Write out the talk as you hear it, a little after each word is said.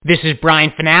This is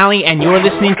Brian Finale, and you're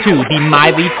listening to the My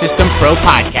Lead System Pro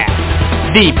podcast,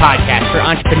 the podcast for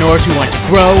entrepreneurs who want to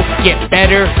grow, get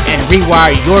better, and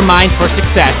rewire your mind for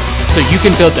success so you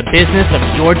can build the business of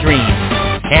your dreams.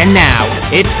 And now,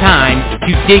 it's time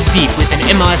to dig deep with an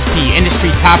MLSP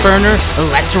industry top earner.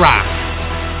 Let's rock.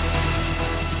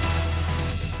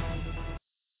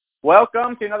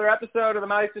 Welcome to another episode of the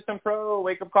My Lead System Pro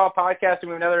Wake Up Call podcast.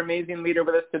 And we have another amazing leader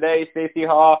with us today, Stacey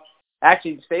Hall.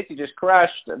 Actually, Stacey just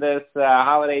crushed this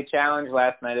holiday challenge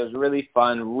last night. It was really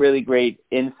fun, really great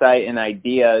insight and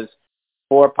ideas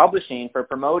for publishing, for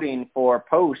promoting, for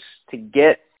posts to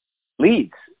get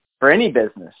leads for any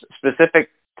business specific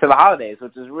to the holidays,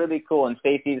 which is really cool. And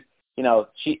Stacey's,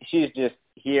 she's just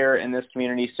here in this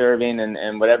community serving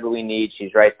and whatever we need,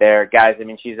 she's right there. Guys, I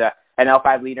mean, she's an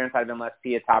L5 leader inside of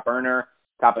MLSP, a top earner,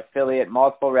 top affiliate,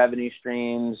 multiple revenue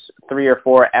streams, 3 or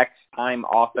 4 X-time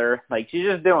author. Like, she's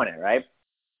just doing it, right?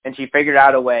 And she figured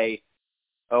out a way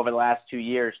over the last 2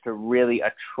 years to really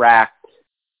attract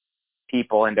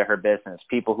people into her business,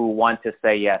 people who want to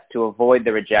say yes, to avoid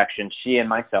the rejection. She and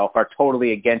myself are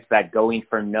totally against that going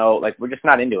for no. Like, we're just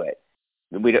not into it.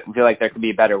 We feel like there could be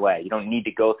a better way. You don't need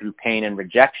to go through pain and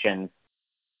rejection,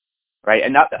 right?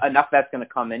 Enough that's going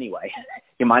to come anyway.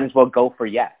 You might as well go for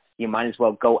yes. You might as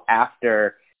well go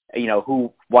after,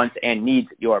 who wants and needs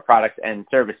your products and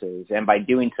services. And by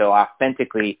doing so,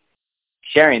 authentically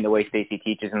sharing the way Stacey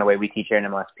teaches and the way we teach here in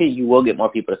MLSP, you will get more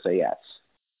people to say yes.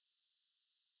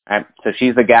 All right? So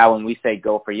she's the gal when we say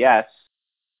go for yes,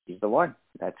 she's the one.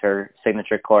 That's her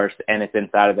signature course, and it's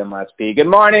inside of MLSP. Good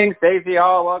morning, Stacey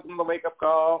Hall. Welcome to the Wake Up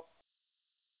Call.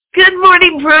 Good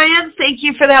morning, Brian. Thank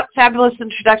you for that fabulous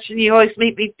introduction. You always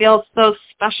make me feel so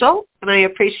special, and I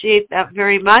appreciate that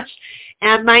very much.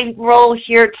 And my role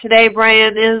here today,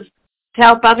 Brian, is to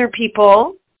help other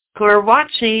people who are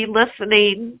watching,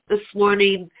 listening this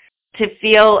morning to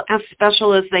feel as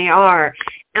special as they are.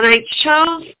 And I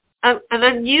chose an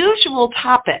unusual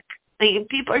topic.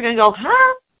 People are going to go,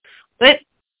 huh? But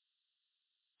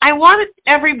I wanted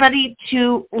everybody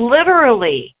to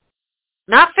literally,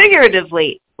 not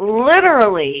figuratively,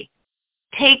 literally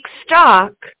take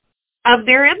stock of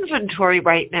their inventory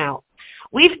right now.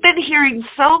 We've been hearing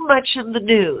so much in the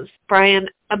news, Brian,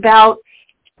 about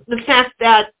the fact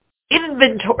that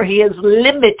inventory is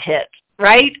limited,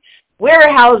 right?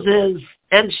 Warehouses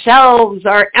and shelves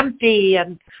are empty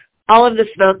and all of this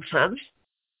nonsense.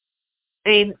 I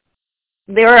mean,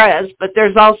 there is, but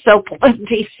there's also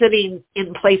plenty sitting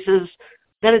in places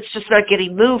that it's just not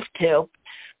getting moved to.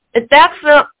 But that's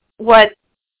not what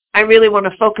I really want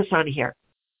to focus on here.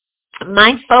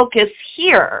 My focus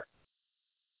here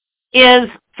is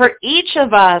for each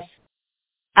of us,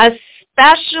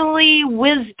 especially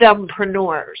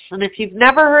wisdompreneurs. And if you've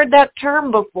never heard that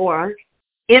term before,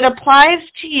 it applies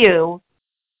to you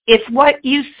if what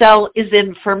you sell is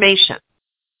information.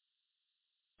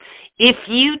 If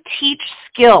you teach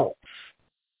skills,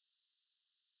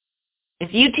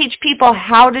 if you teach people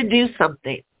how to do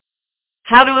something,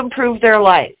 how to improve their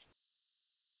life,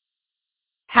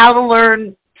 how to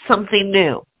learn something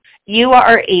new, you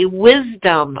are a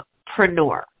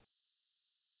wisdompreneur.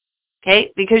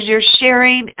 Okay? Because you're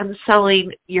sharing and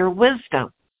selling your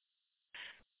wisdom.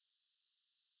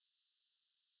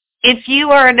 If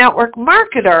you are a network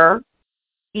marketer,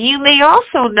 you may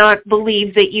also not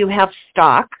believe that you have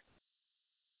stock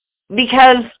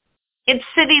because it's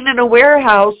sitting in a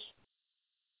warehouse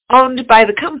owned by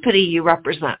the company you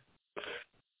represent.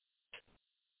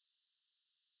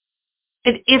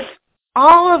 And if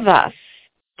all of us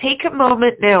take a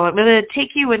moment now, I'm going to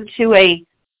take you into a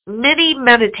mini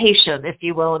meditation, if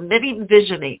you will, a mini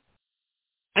visioning.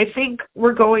 I think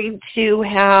we're going to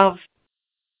have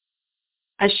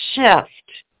a shift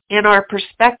in our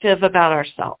perspective about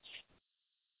ourselves.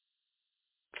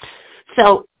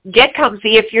 So get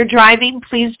comfy. If you're driving,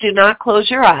 please do not close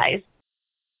your eyes.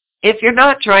 If you're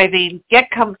not driving,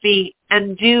 get comfy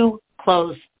and do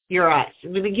close your eyes.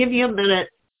 I'm going to give you a minute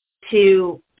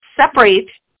to separate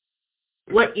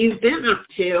what you've been up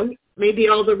to, maybe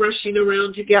all the rushing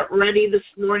around to get ready this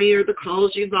morning or the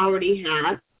calls you've already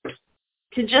had,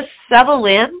 to just settle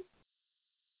in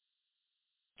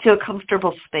to a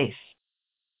comfortable space.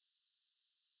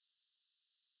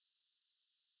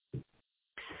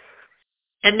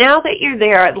 And now that you're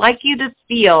there, I'd like you to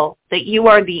feel that you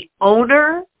are the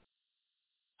owner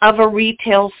of a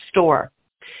retail store.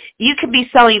 You could be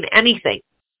selling anything.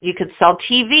 You could sell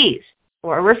TVs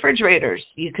or refrigerators.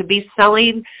 You could be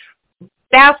selling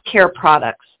bath care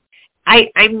products.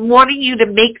 I'm wanting you to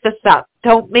make this up.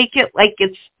 Don't make it like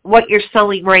it's what you're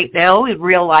selling right now in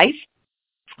real life.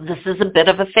 This is a bit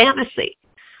of a fantasy.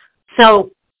 So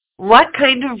what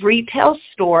kind of retail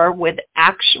store with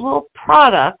actual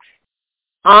products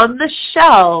on the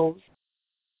shelves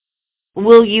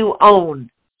will you own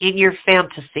in your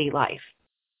fantasy life?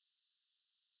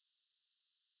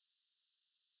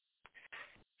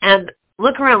 And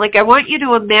look around. Like, I want you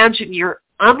to imagine you're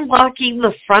unlocking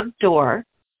the front door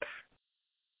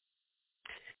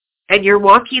and you're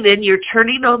walking in, you're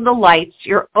turning on the lights,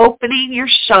 you're opening your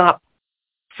shop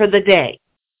for the day.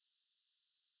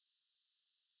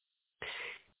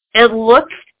 And look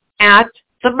at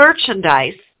the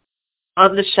merchandise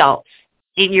on the shelves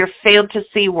in your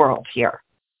fantasy world here.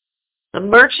 The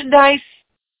merchandise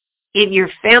in your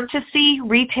fantasy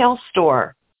retail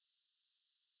store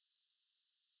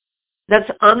that's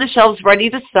on the shelves ready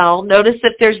to sell. Notice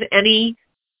if there's any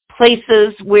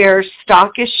places where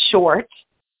stock is short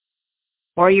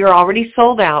or you're already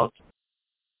sold out.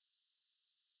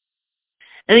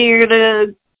 And then you're going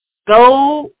to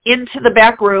go into the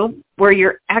back room where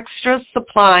your extra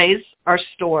supplies are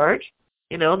stored.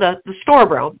 You know, the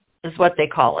storeroom is what they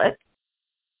call it.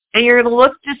 And you're going to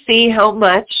look to see how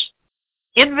much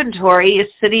inventory is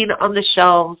sitting on the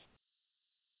shelves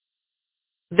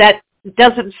that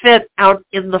doesn't fit out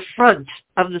in the front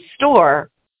of the store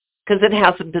because it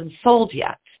hasn't been sold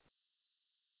yet.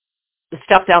 The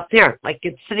stuff's out there, like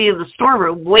it's sitting in the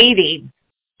storeroom waiting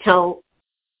till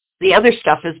the other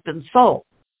stuff has been sold.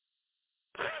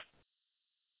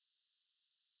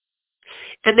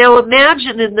 And now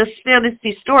imagine in this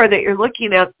fantasy store that you're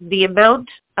looking at the amount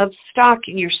of stock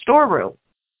in your storeroom.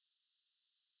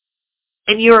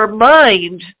 And your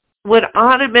mind would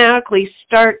automatically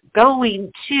start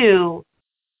going to,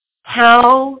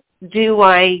 how do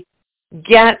I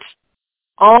get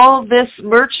all this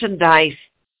merchandise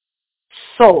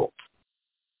sold?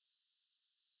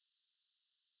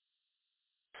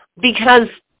 Because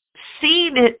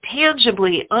seeing it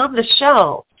tangibly on the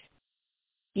shelf,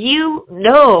 you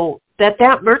know that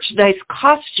that merchandise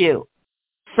cost you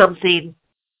something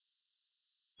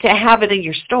to have it in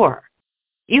your store.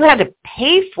 You had to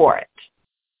pay for it.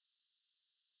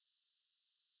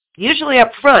 Usually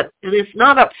up front. And if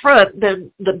not up front,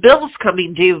 then the bill's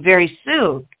coming due very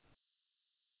soon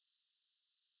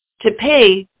to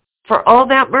pay for all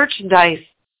that merchandise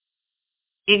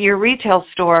in your retail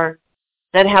store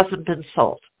that hasn't been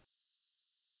sold.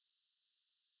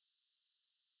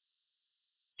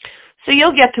 So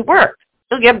you'll get to work.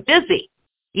 You'll get busy.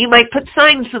 You might put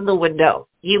signs in the window.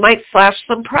 You might slash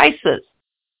some prices.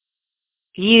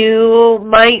 You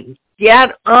might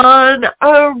get on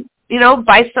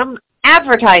buy some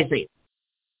advertising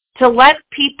to let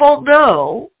people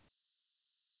know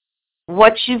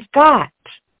what you've got.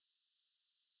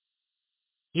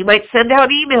 You might send out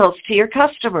emails to your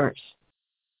customers.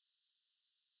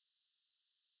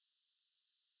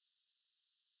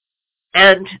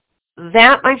 And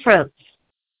that, my friends,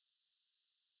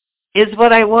 is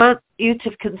what I want you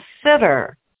to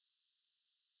consider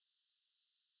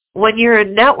when you're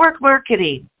in network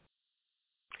marketing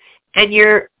and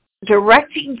you're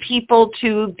directing people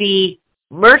to the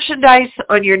merchandise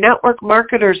on your network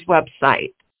marketer's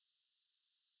website,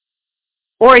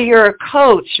 or you're a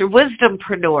coach or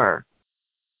wisdompreneur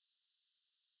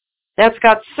that's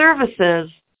got services,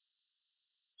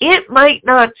 it might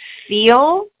not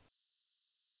feel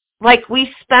like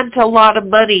we spent a lot of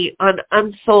money on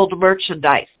unsold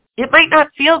merchandise. It might not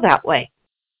feel that way.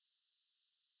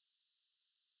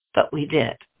 But we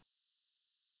did.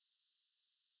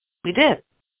 We did.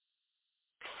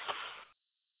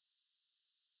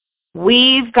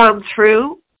 We've gone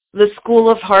through the School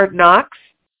of Hard Knocks.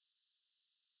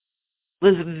 It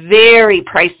was very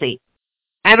pricey.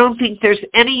 I don't think there's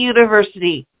any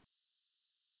university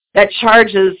that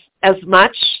charges as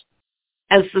much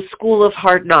as the School of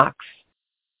Hard Knocks.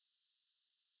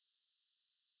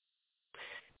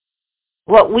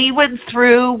 What we went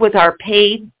through with our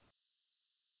pain,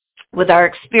 with our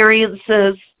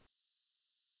experiences,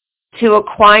 to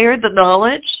acquire the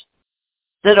knowledge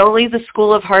that only the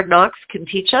School of Hard Knocks can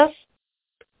teach us,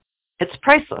 it's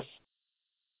priceless.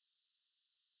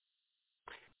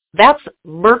 That's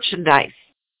merchandise.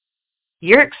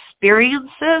 Your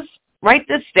experiences, write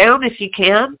this down if you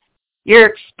can, your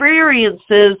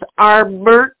experiences are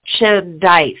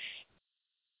merchandise.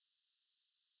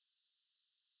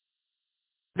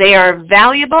 They are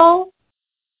valuable,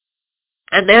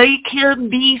 and they can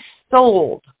be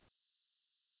sold.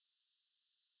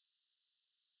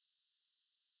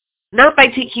 Not by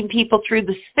taking people through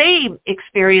the same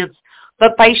experience,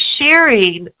 but by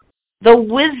sharing the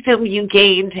wisdom you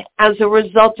gained as a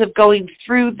result of going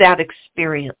through that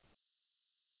experience.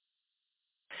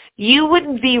 You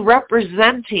wouldn't be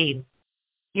representing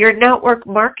your network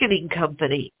marketing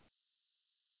company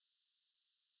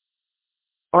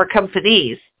or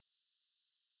companies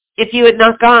if you had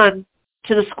not gone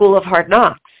to the School of Hard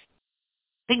Knocks?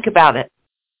 Think about it.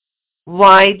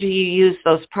 Why do you use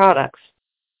those products?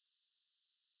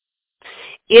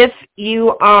 If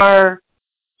you are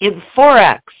in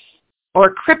Forex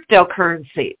or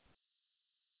cryptocurrency,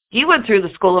 you went through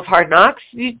the School of Hard Knocks.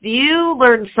 You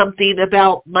learned something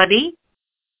about money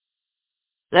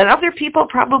that other people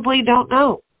probably don't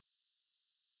know.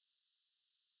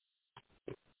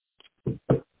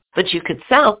 But you could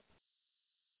sell.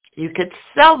 You could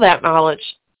sell that knowledge.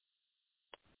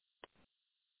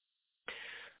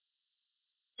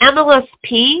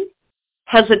 MLSP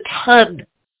has a ton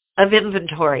of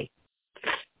inventory.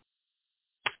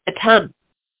 A ton.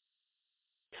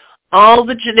 All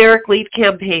the generic lead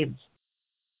campaigns,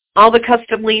 all the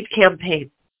custom lead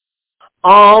campaigns,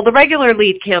 all the regular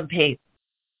lead campaigns,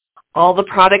 all the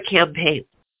product campaigns.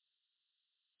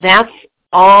 That's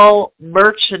all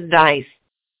merchandise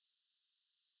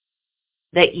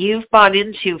that you've bought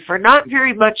into for not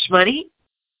very much money.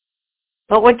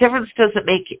 But what difference does it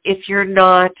make if you're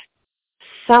not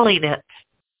selling it?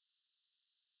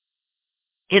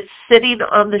 It's sitting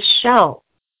on the shelf,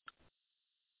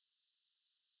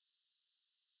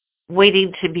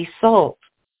 waiting to be sold.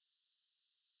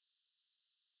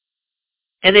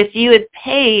 And if you had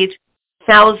paid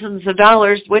thousands of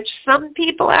dollars, which some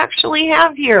people actually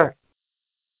have here,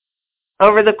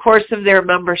 over the course of their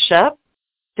membership,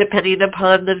 depending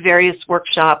upon the various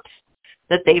workshops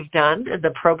that they've done and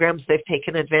the programs they've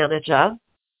taken advantage of,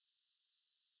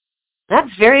 that's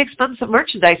very expensive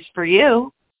merchandise for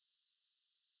you.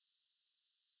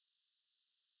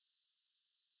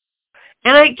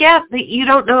 And I get that you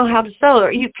don't know how to sell it,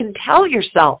 or you can tell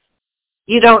yourself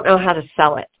you don't know how to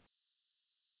sell it.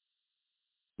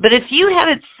 But if you had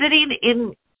it sitting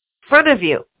in front of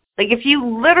you, like if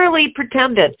you literally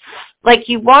pretended like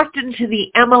you walked into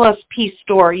the MLSP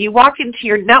store, you walk into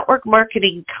your network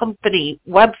marketing company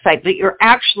website, that you're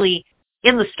actually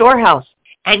in the storehouse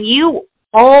and you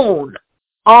own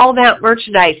all that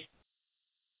merchandise,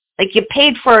 like you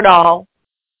paid for it all,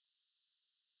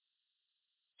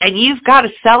 and you've got to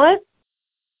sell it,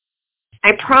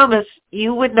 I promise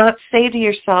you would not say to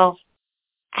yourself,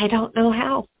 I don't know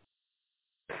how.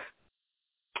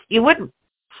 You wouldn't.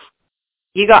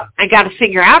 I got to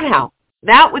figure out how.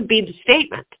 That would be the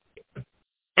statement.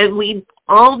 And we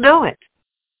all know it.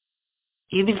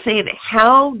 You've been saying,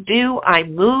 how do I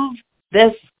move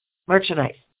this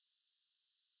merchandise?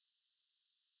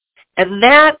 And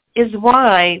that is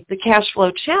why the Cash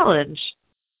Flow Challenge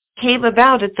came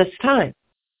about at this time.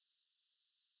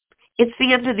 It's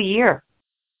the end of the year.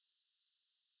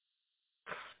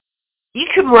 You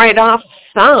can write off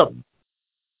some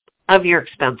of your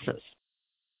expenses.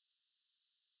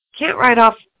 Can't write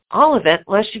off all of it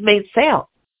unless you've made sales.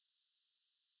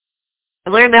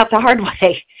 I learned that the hard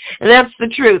way, and that's the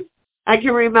truth. I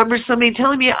can remember somebody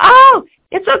telling me, "Oh,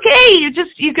 it's okay. You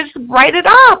just write it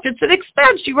off. It's an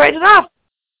expense. You write it off."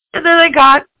 And then I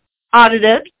got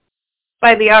audited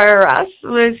by the IRS,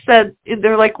 and I said,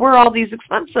 they're like, "Where are all these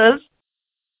expenses?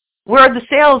 Where are the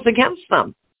sales against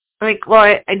them?" I'm like, well,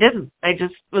 I didn't. I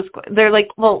just was. They're like,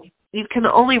 well, you can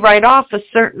only write off a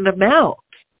certain amount.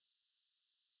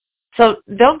 So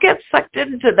don't get sucked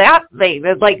into that thing.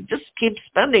 It's like, just keep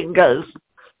spending because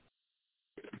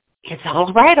it's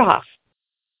all write-off.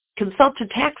 Consult a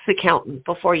tax accountant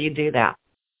before you do that.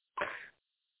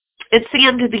 It's the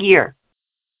end of the year.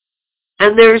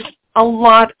 And there's a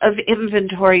lot of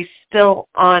inventory still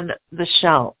on the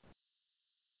shelf.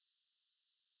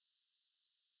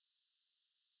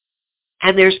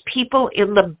 And there's people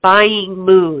in the buying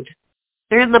mood.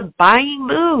 They're in the buying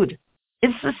mood.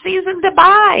 It's the season to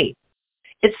buy.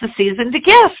 It's the season to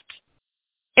gift.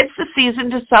 It's the season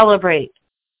to celebrate.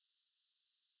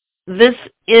 This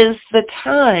is the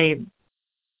time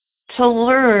to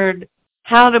learn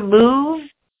how to move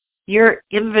your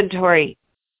inventory,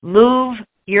 move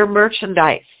your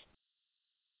merchandise.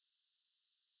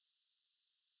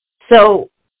 So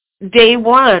day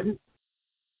one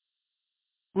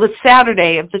was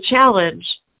Saturday of the challenge,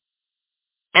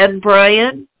 and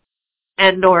Brian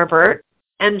and Norbert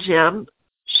and Jim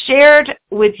shared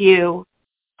with you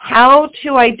how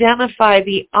to identify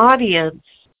the audience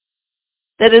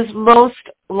that is most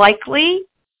likely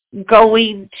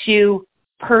going to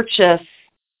purchase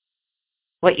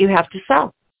what you have to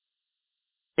sell.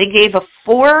 They gave a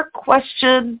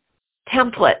 4-question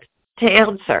template to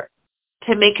answer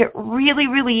to make it really,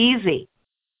 really easy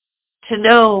to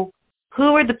know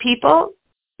who are the people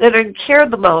that care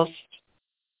the most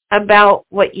about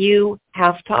what you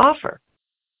have to offer.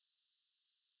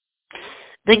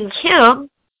 Then Kim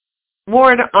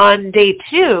Ward on day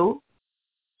 2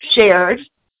 shared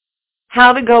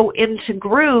how to go into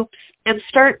groups and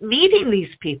start meeting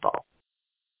these people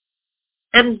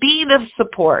and being of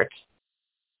support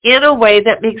in a way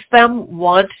that makes them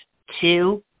want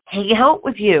to hang out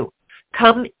with you.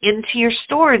 Come into your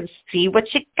store and see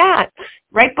what you got.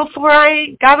 Right before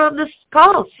I got on this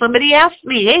call, somebody asked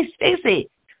me, "Hey, Stacey,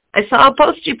 I saw a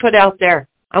post you put out there.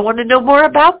 I want to know more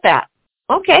about that."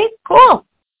 Okay, cool.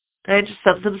 And I just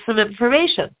sent them some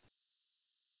information.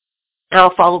 And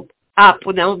I'll follow up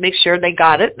with them, make sure they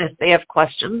got it, and if they have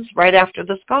questions, right after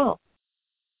this call.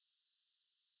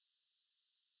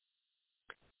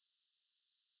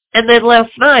 And then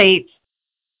last night,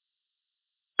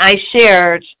 I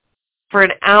shared for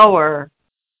an hour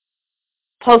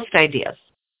post ideas.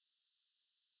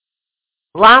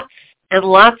 Lots and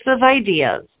lots of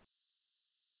ideas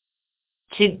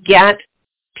to get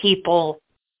people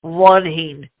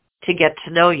wanting to get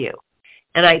to know you.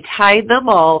 And I tied them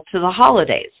all to the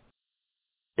holidays.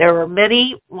 There were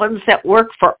many ones that work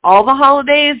for all the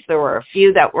holidays. There were a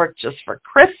few that worked just for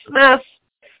Christmas.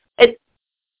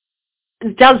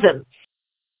 Dozens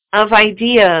of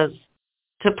ideas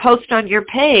to post on your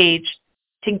page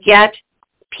to get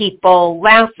people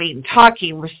laughing,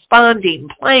 talking, responding,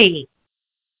 playing.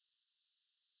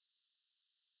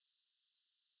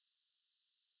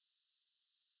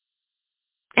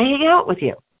 And hang out with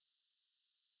you.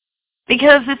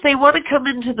 Because if they want to come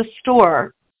into the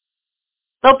store,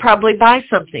 they'll probably buy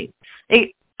something.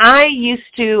 I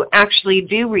used to actually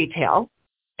do retail.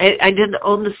 I didn't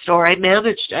own the store. I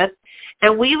managed it.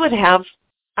 And we would have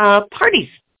parties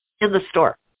in the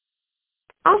store.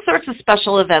 All sorts of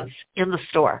special events in the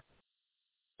store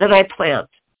that I planned.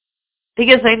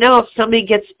 Because I know if somebody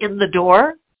gets in the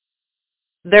door,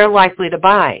 they're likely to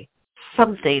buy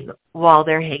something while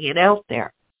they're hanging out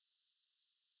there.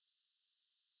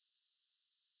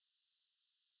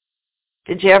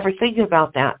 Did you ever think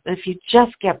about that? If you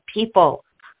just get people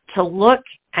to look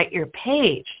at your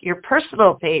page, your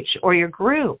personal page, or your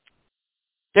group,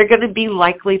 they're going to be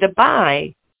likely to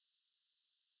buy.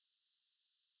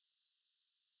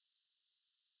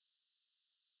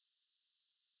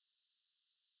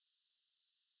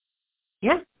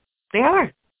 Yeah, they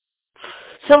are.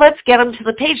 So let's get them to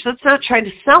the page. Let's not try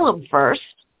to sell them first,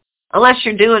 unless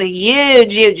you're doing a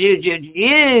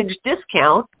huge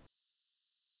discount.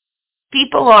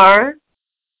 People are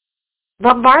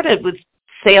bombarded with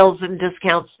sales and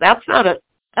discounts. That's not a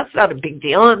big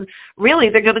deal. And really,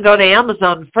 they're going to go to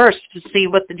Amazon first to see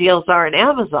what the deals are in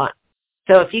Amazon.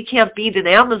 So if you can't beat an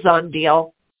Amazon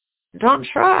deal, don't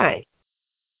try.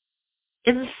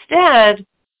 Instead,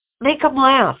 make them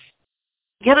laugh.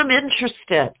 Get them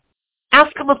interested.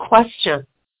 Ask them a question.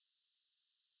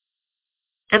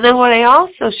 And then what I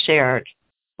also shared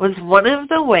was one of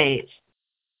the ways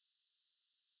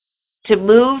to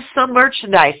move some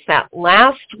merchandise that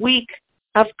last week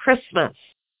of Christmas,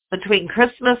 between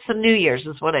Christmas and New Year's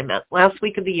is what I meant, last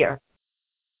week of the year,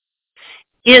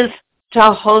 is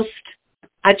to host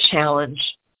a challenge.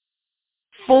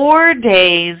 4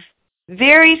 days,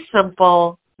 very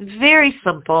simple,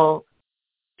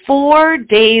 4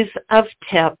 days of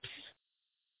tips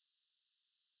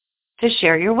to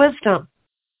share your wisdom,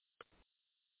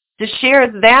 to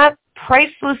share that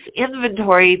priceless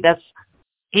inventory that's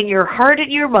in your heart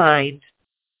and your mind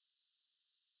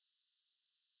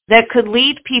that could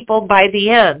lead people by the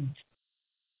end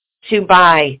to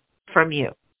buy from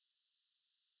you.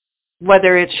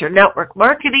 Whether it's your network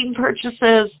marketing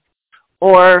purchases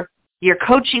or your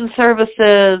coaching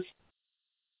services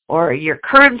or your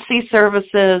currency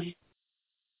services,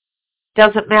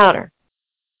 doesn't matter.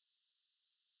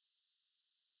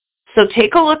 So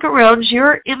take a look around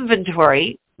your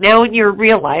inventory, now in your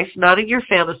real life, not in your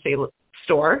fantasy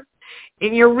store,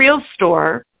 in your real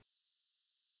store.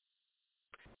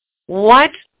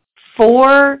 What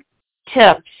 4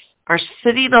 tips are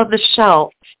sitting on the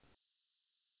shelf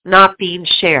not being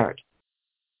shared?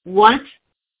 What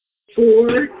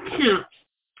 4 tips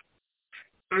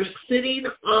are sitting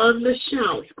on the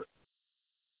shelf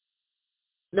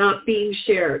not being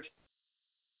shared?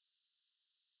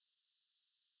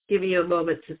 Give you a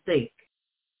moment to think.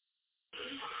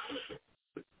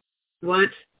 What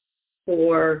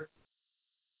 4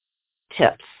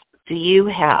 tips do you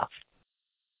have?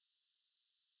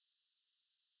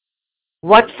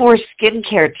 What 4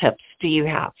 skincare tips do you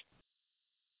have?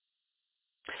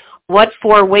 What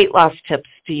 4 weight loss tips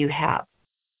do you have?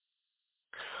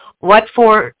 What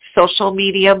 4 social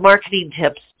media marketing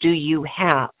tips do you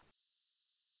have?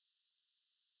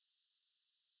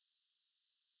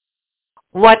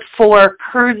 What 4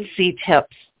 currency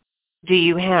tips do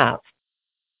you have?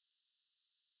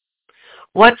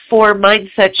 What 4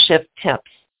 mindset shift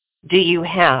tips do you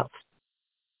have?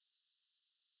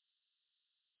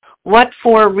 What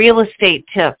 4 real estate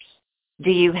tips do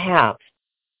you have?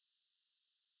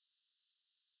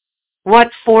 What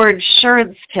 4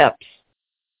 insurance tips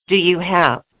do you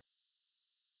have?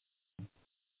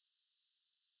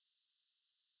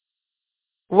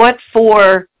 What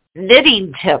 4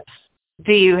 knitting tips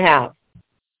do you have?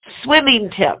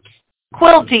 Swimming tips,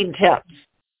 quilting tips,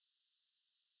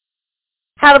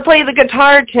 how to play the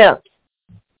guitar tips.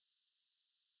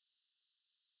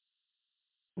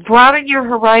 Broaden your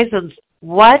horizons.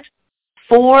 What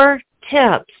 4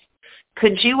 tips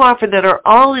could you offer that are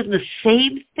all in the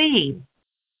same theme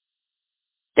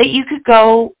that you could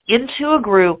go into a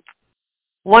group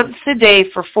once a day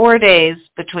for 4 days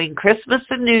between Christmas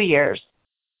and New Year's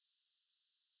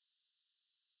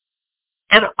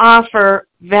and offer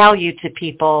value to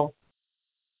people?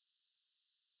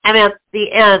 And at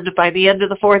the end, by the end of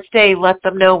the 4th day, let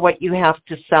them know what you have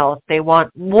to sell if they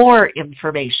want more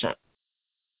information.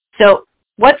 So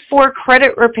what 4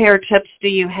 credit repair tips do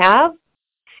you have?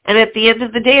 And at the end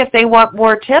of the day, if they want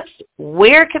more tips,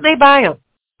 where can they buy them?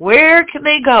 Where can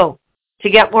they go to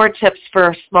get more tips for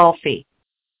a small fee?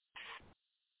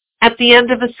 At the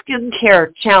end of a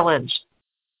skincare challenge,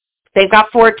 they've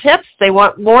got 4 tips. They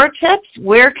want more tips.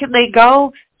 Where can they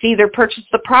go to either purchase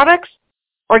the products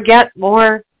or get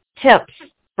more tips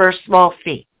for a small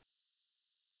fee?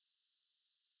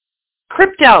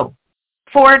 Crypto.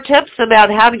 4 tips about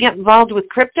how to get involved with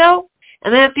crypto.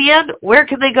 And then at the end, where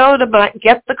can they go to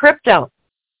get the crypto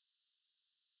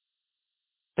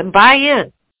and buy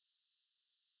in?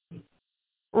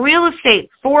 Real estate.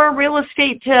 4 real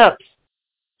estate tips.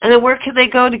 And then where can they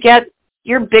go to get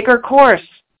your bigger course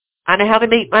on how to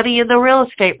make money in the real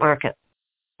estate market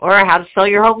or how to sell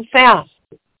your home fast?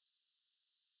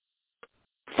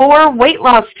 4 weight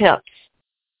loss tips.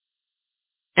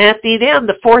 And at the end,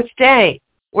 the 4th day,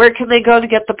 where can they go to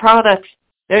get the products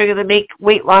that are going to make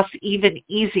weight loss even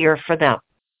easier for them?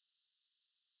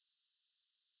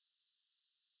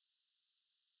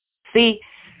 See,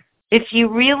 if you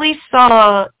really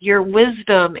saw your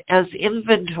wisdom as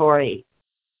inventory,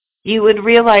 you would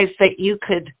realize that you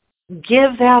could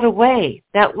give that away,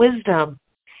 that wisdom,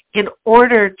 in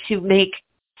order to make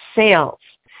sales.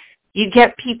 You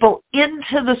get people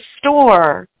into the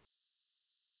store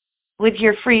with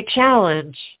your free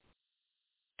challenge,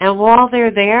 and while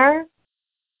they're there,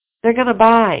 they're going to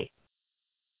buy.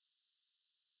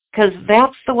 Because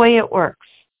that's the way it works.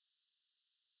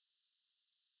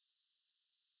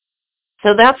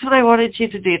 So that's what I wanted you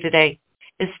to do today,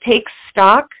 is take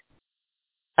stock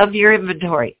of your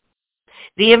inventory.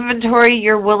 The inventory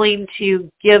you're willing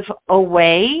to give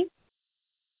away,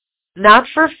 not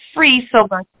for free so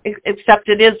much, except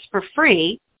it is for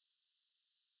free,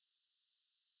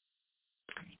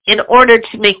 in order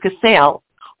to make a sale,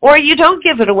 or you don't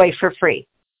give it away for free.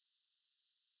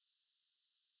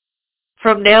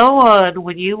 From now on,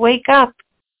 when you wake up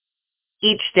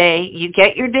each day, you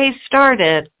get your day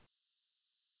started,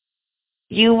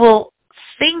 you will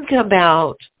think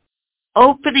about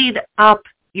opening up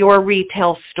your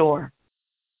retail store.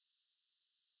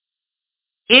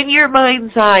 In your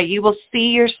mind's eye, you will see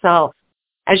yourself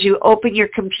as you open your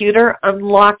computer,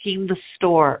 unlocking the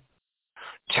store,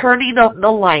 turning on the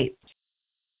lights,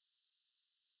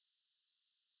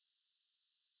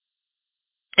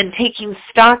 and taking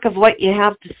stock of what you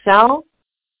have to sell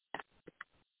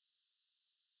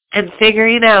and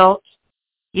figuring out,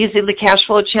 using the cash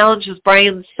flow challenge, as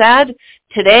Brian said.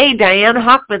 Today, Diane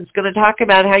Hockman's going to talk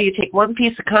about how you take one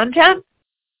piece of content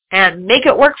and make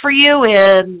it work for you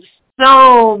in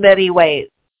so many ways,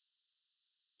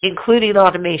 including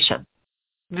automation.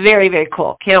 Very, very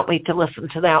cool. Can't wait to listen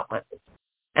to that one.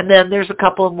 And then there's a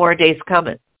couple of more days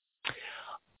coming.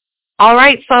 All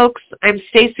right, folks, I'm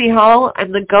Stacey Hall.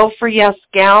 I'm the Go for Yes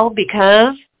gal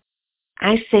because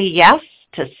I say yes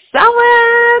to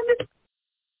selling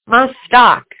my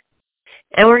stock.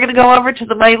 And we're going to go over to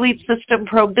the My Lead System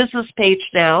Pro business page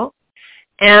now,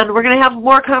 and we're going to have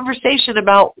more conversation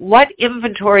about what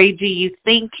inventory do you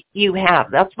think you have.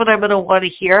 That's what I'm going to want to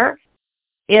hear,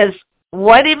 is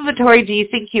what inventory do you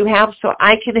think you have, so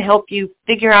I can help you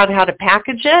figure out how to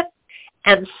package it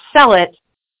and sell it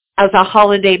as a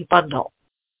holiday bundle.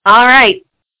 All right.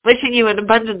 Wishing you an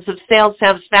abundance of sales,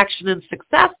 satisfaction, and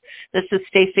success. This is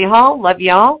Stacey Hall. Love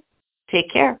y'all. Take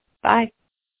care. Bye.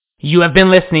 You have been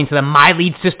listening to the My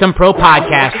Lead System Pro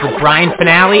podcast with Brian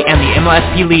Finale and the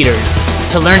MLSP leaders.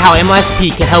 To learn how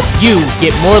MLSP can help you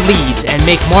get more leads and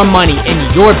make more money in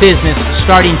your business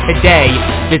starting today,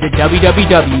 visit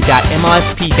www.mlsp.com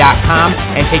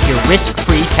and take your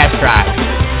risk-free test drive.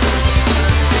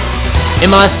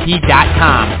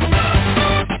 MLSP.com.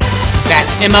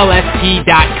 That's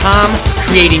MLSP.com,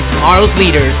 creating tomorrow's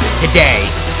leaders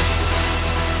today.